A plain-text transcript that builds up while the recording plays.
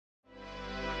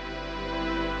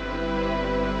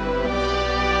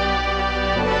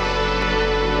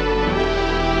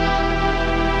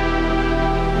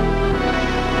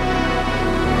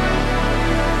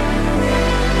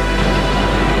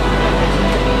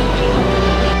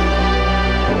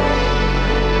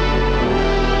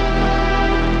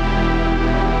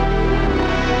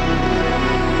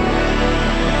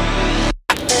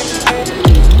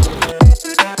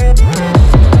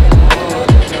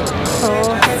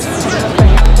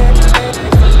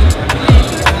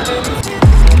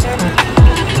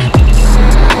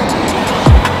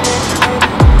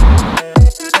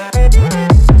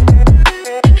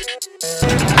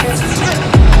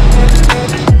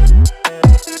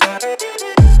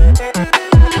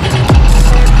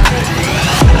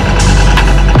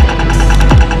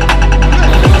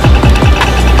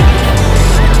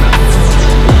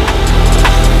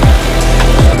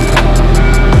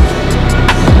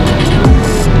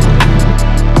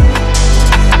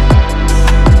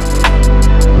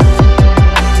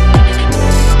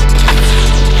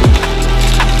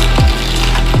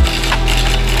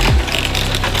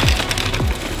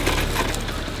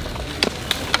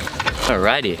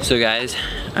Alrighty, so guys,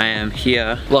 I am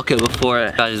here. Lock it before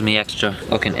it charges me extra.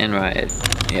 Looking in right.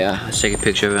 Yeah, let's take a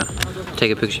picture of it.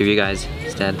 Take a picture of you guys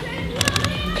instead.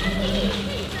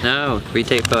 No,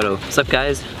 retake photo. What's up,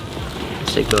 guys?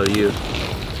 Let's take a photo of you.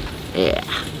 Yeah.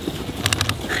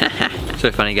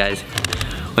 So funny, guys.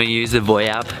 When you use the Voy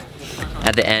app,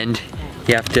 at the end,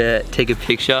 you have to take a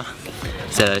picture.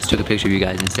 So I just took a picture of you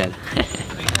guys instead.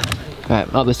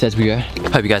 Alright, up the stairs we go.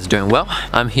 Hope you guys are doing well.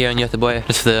 I'm here in Göteborg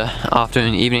just for the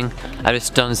afternoon, evening. I've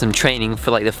just done some training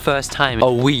for like the first time in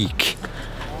a week.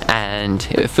 And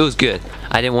it feels good.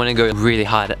 I didn't want to go really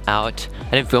hard out.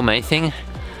 I didn't film anything.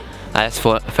 I just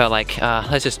felt like,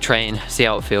 let's just train, see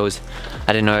how it feels.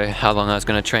 I didn't know how long I was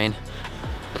going to train.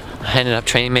 I ended up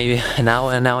training maybe an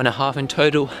hour and a half in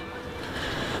total.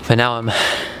 But now I'm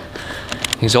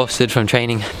exhausted from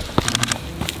training.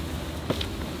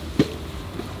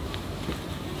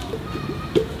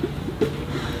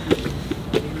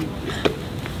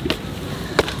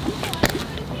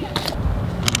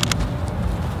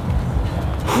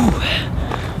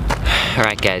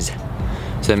 Alright guys,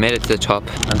 so I made it to the top.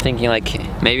 I'm thinking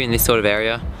like maybe in this sort of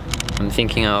area, I'm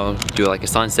thinking I'll do like a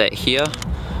sunset here.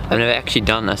 I've never actually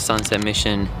done a sunset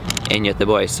mission in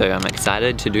Göteborg, so I'm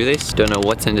excited to do this. Don't know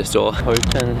what's in the store.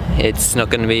 Hoping it's not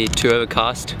going to be too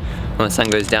overcast when the sun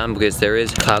goes down because there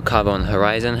is cloud cover on the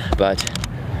horizon, but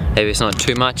maybe it's not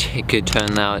too much. It could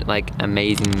turn out like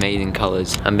amazing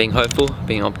colors. I'm being hopeful,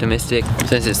 being optimistic.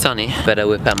 Since it's sunny, better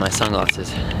whip out my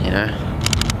sunglasses, you know.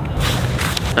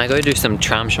 And I go do some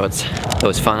tram shots. That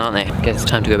was fun, aren't they? Guess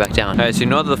it's time to go back down. Alright, so you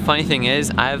know what the funny thing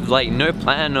is? I have like no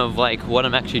plan of like what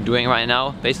I'm actually doing right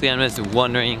now. Basically I'm just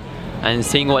wandering and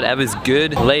seeing whatever's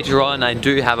good. Later on I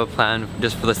do have a plan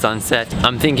just for the sunset.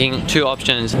 I'm thinking two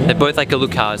options. They're both like a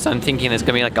lookout, so I'm thinking there's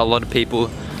gonna be like a lot of people.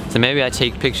 So maybe I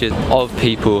take pictures of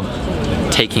people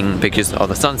taking pictures of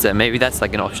the sunset. Maybe that's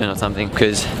like an option or something,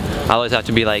 because I always have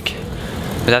to be like,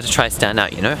 I have to try to stand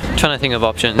out, you know? I'm trying to think of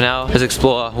options. Now, let's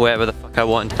explore wherever the fuck I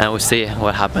want and we'll see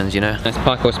what happens, you know? Nice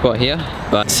parkour spot here,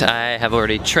 but I have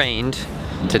already trained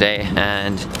today,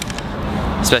 and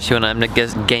especially when I'm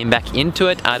getting back into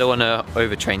it, I don't want to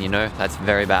overtrain, you know? That's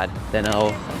very bad. Then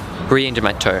I'll re-injure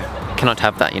my toe. Cannot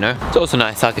have that, you know? It's also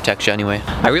nice architecture anyway.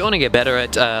 I really want to get better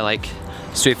at like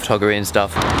street photography and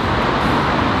stuff.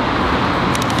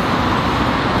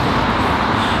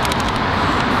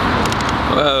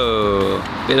 Whoa,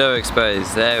 bit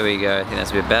overexposed, there we go, I think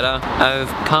that's a bit better. I've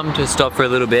come to stop for a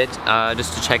little bit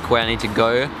just to check where I need to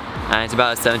go, and it's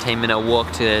about a 17-minute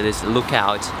walk to this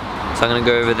lookout. So I'm gonna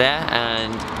go over there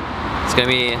and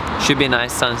it's should be a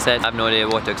nice sunset. I have no idea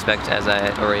what to expect, as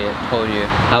I already told you.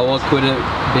 How awkward would it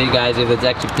be, guys, if there's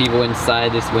actually people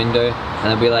inside this window and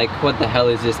they'll be like, what the hell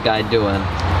is this guy doing?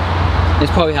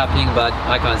 It's probably happening, but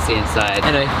I can't see inside.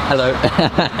 Anyway, hello.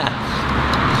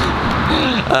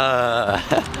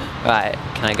 Right,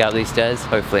 can I get up these stairs?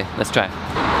 Hopefully, let's try.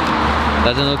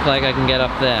 Doesn't look like I can get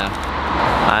up there.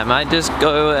 I might just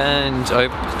go and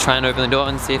try and open the door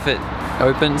and see if it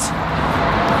opens.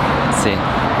 Let's see.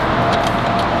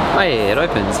 Oh yeah, it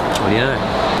opens. What do you know?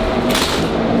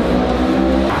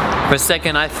 For a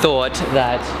second I thought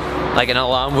that like an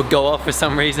alarm would go off for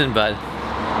some reason, but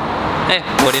hey,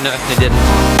 what do you know, it didn't.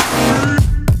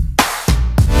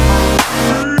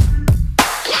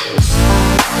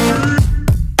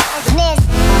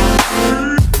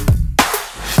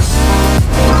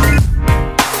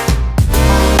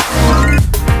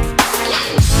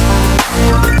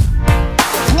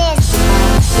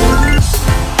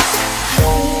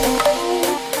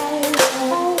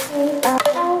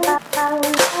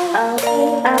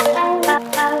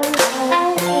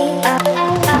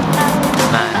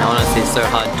 So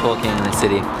hard talking in the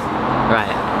city.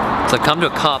 Right, so I come to a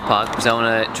car park because I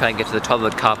want to try and get to the top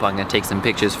of the car park and take some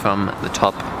pictures from the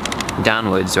top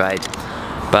downwards, right?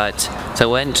 But, so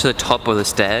I went to the top of the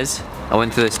stairs, I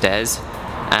went through the stairs,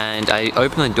 and I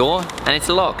opened the door, and it's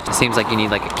locked. It seems like you need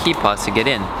like a key pass to get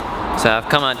in. So I've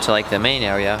come out to like the main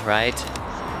area, right?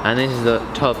 And this is the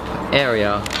top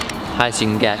area, highest you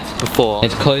can get before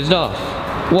it's closed off.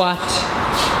 What?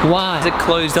 Why is it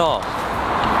closed off?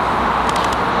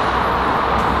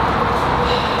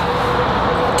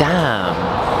 Damn.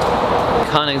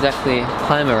 Can't exactly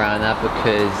climb around that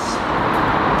because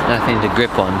nothing to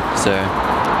grip on, so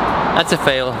that's a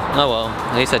fail. Oh well,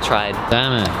 at least I tried.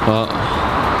 Damn it. Well,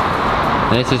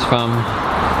 this is from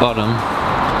bottom.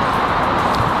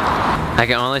 I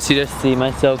can honestly just see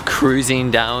myself cruising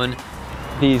down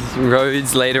these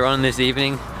roads later on this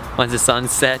evening once the sun's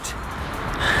set.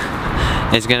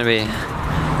 It's gonna be,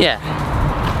 yeah.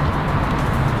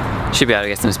 Should be able to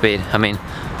get some speed. I mean,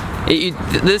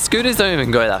 the scooters don't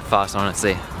even go that fast,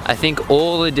 honestly. I think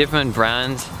all the different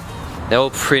brands, they're all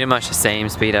pretty much the same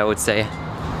speed, I would say.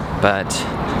 But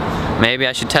maybe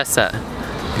I should test that.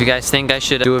 If you guys think I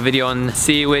should do a video on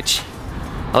see which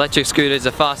electric scooter is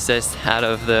the fastest out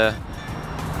of the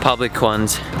public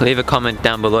ones, leave a comment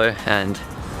down below and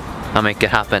I'll make it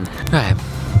happen. Right,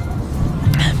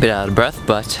 a bit out of breath,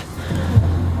 but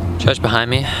church behind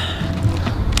me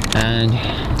and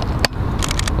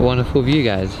a wonderful view,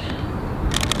 guys.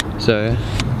 So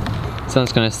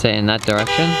sun's gonna set in that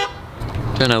direction.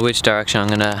 Don't know which direction I'm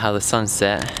gonna have the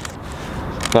sunset,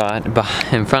 but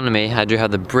in front of me I do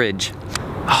have the bridge.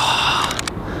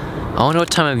 I wonder what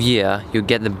time of year you'll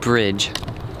get the bridge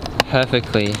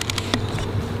perfectly.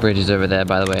 Bridge is over there,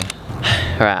 by the way.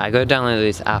 Alright, I go download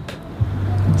this app.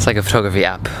 It's like a photography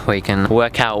app where you can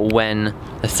work out when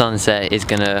the sunset is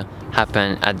gonna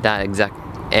happen at that exact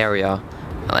area,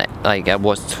 like at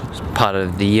what part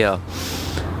of the year.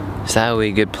 So that would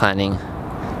be good planning.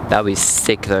 That would be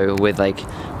sick though, with like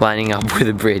lining up with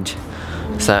a bridge.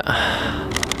 So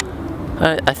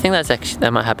I think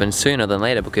that might happen sooner than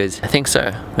later, because I think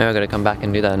so. Maybe I gotta come back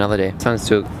and do that another day.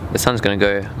 The sun's gonna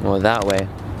go more that way,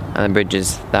 and the bridge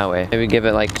is that way. Maybe give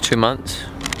it like 2 months,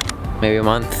 maybe a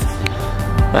month.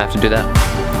 I have to do that.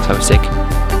 So sick.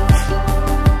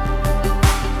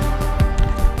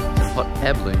 Some hot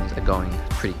air balloons are going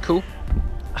pretty cool.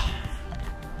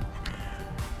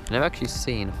 I've never actually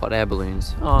seen hot air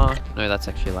balloons. Oh no, that's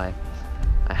actually a lie.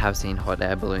 I have seen hot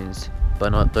air balloons, but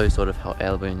not those sort of hot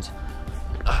air balloons.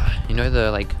 You know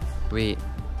the like the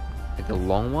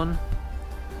long one?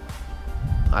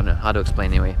 I don't know how to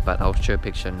explain anyway, but I'll show a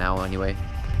picture now anyway.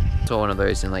 Saw one of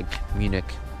those in like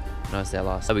Munich when I was there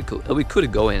last. That'd be cool. It'd be cool to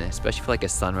go in, especially for like a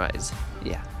sunrise.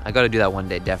 Yeah, I gotta do that one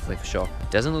day, definitely for sure.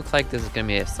 Doesn't look like there's gonna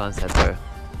be a sunset though.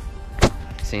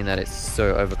 Seeing that it's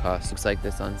so overcast, looks like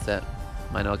the sunset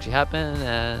might not actually happen,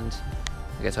 and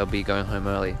I guess I'll be going home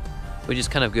early, which is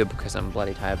kind of good because I'm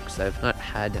bloody tired, because I've not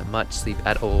had much sleep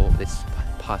at all this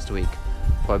past week.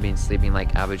 Probably been sleeping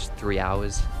like average 3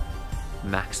 hours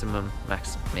maximum,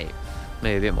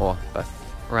 maybe a bit more, but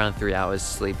around 3 hours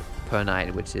sleep per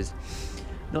night, which is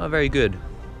not very good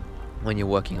when you're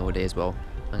working all day as well.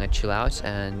 I'm gonna chill out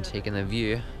and take in the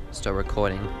view, start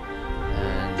recording,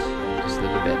 and just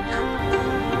sleep a bit.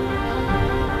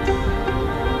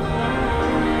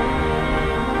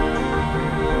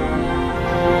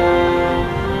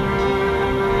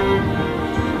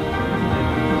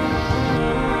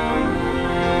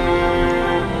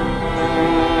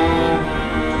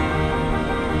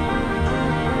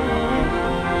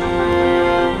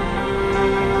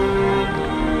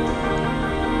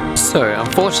 So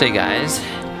unfortunately guys,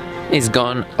 it's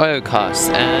gone overcast,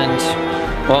 and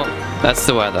well, that's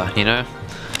the weather, you know?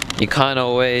 You can't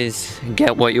always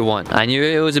get what you want. I knew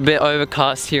it was a bit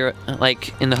overcast here,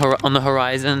 like on the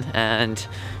horizon, and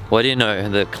what do you know,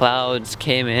 the clouds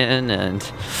came in and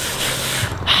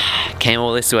came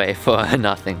all this way for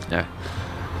nothing. No,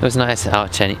 it was a nice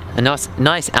outing,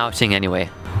 nice outing anyway.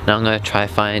 Now I'm gonna try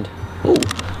find, ooh,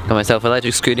 got myself an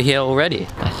electric scooter here already.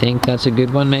 I think that's a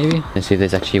good one maybe. Let's see if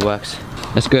this actually works.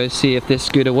 Let's go see if this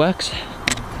scooter works.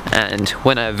 And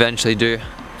when I eventually do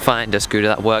find a scooter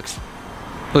that works,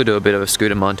 we'll do a bit of a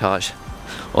scooter montage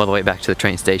all the way back to the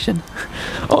train station.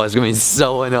 Oh, it's gonna be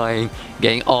so annoying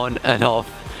getting on and off.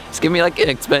 It's gonna be like an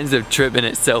expensive trip in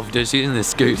itself just using the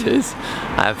scooters,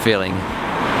 I have a feeling.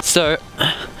 So,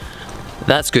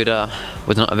 that scooter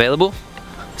was not available.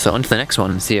 So on to the next one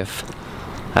and see if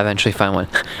I eventually find one.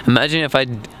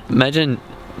 Imagine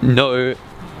no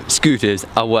scooters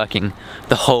are working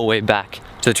the whole way back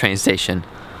to the train station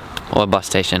or bus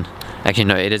station. Actually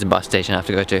no, it is a bus station I have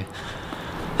to go to.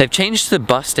 They've changed the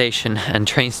bus station and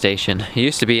train station. It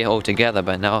used to be all together,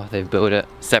 but now they've built it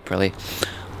separately,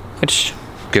 which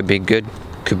could be good,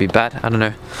 could be bad, I don't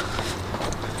know.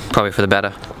 Probably for the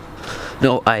better.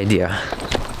 No idea.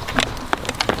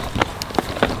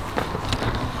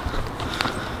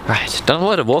 Right, done a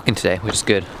lot of walking today, which is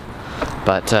good.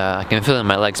 But I can feel it in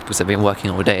my legs because I've been working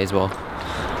all day as well.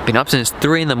 Been up since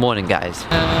 3 in the morning, guys.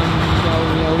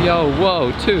 Yo,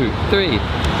 whoa, 2, 3,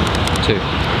 2.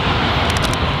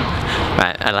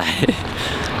 Right, I like it.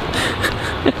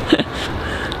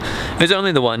 It was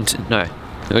only the one, no,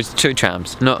 it was 2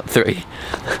 trams, not 3.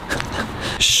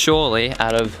 Surely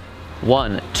out of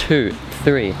 1, 2,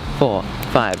 3, 4,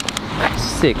 5,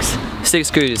 6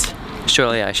 scooters,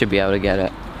 surely I should be able to get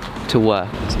it to work.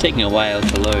 It's taking a while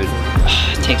to load.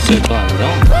 It takes so long.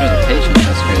 Don't put the patience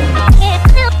on screen.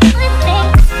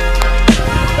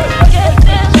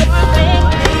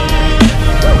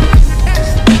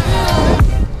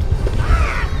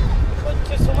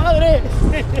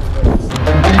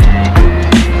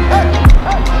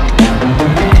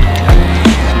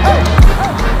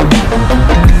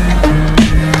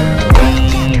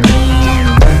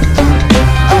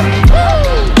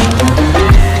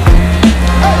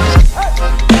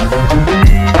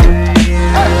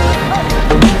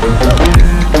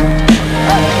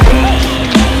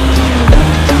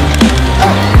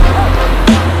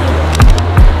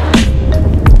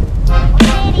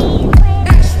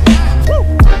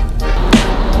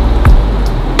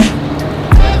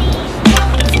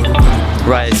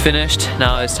 finished.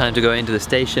 Now it's time to go into the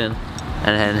station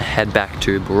and then head back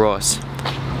to Borås.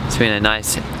 It's been a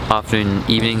nice afternoon,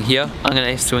 evening here. I'm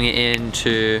gonna swing it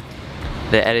into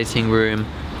the editing room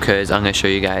because I'm gonna show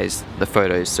you guys the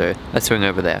photos, so let's swing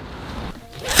over there.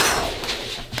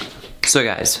 So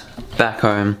guys, back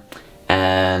home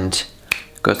and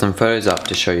got some photos up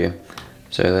to show you.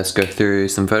 So let's go through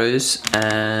some photos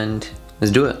and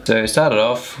let's do it. So it started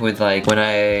off with like when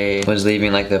I was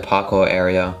leaving like the parkour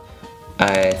area,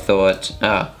 I thought,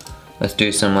 let's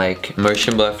do some like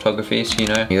motion blur photography. So you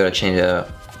know, you gotta change the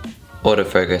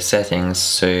autofocus settings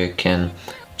so you can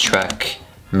track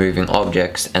moving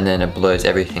objects and then it blurs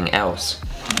everything else.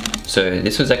 So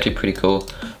this was actually pretty cool.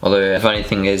 Although the funny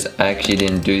thing is I actually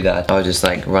didn't do that. I was just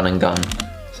like run and gun.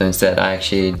 So instead I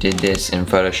actually did this in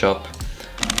Photoshop.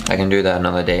 I can do that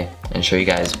another day and show you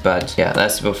guys, but yeah,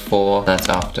 that's before, that's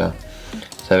after.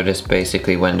 So I just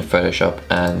basically went to Photoshop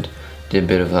and did a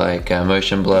bit of like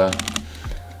motion blur.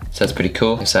 So that's pretty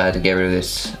cool. Decided to get rid of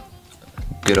this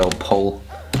good old pole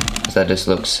because that just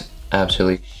looks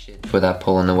absolutely shit with that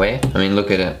pole in the way. I mean,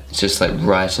 look at it, it's just like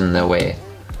right in the way.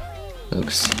 It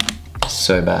looks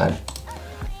so bad.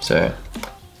 So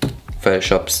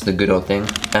Photoshop's the good old thing.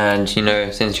 And you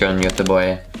know, since you're on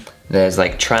Göteborg, there's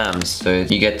like trams, so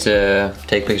you get to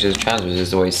take pictures of trams, which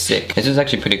is always sick. This is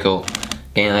actually pretty cool,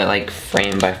 getting that like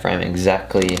frame by frame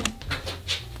exactly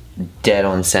dead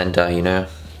on center, you know?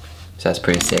 So that's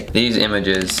pretty sick. These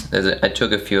images, I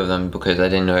took a few of them because I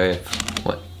didn't know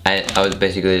what, I was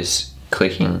basically just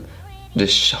clicking,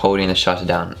 just holding the shutter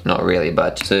down, not really,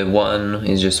 but. So one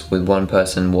is just with one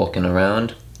person walking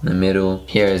around. In the middle,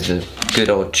 here is the good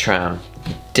old tram,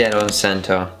 dead on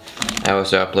center. I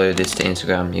also uploaded this to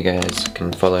Instagram. You guys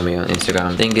can follow me on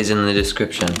Instagram. Link is in the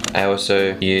description. I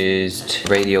also used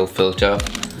radial filter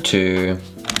to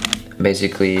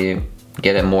basically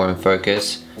get it more in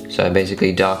focus. So I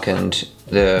basically darkened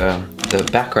the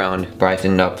background,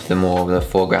 brightened up the more of the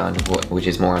foreground, which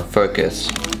is more in focus.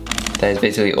 That is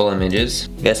basically all images.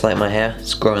 You guys like my hair?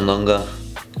 It's growing longer.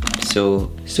 Still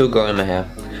growing my hair.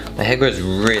 My hair grows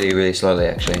really slowly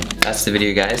actually. That's the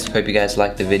video guys. Hope you guys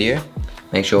liked the video.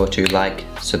 Make sure to like,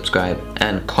 subscribe,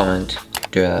 and comment,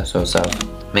 do that sort of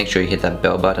stuff. Make sure you hit that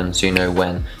bell button so you know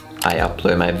when I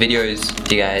upload my videos.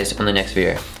 See you guys on the next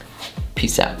video.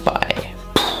 Peace out, bye.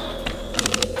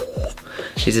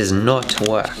 This is not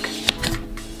work.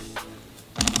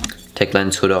 Take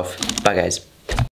lens hood off. Bye guys.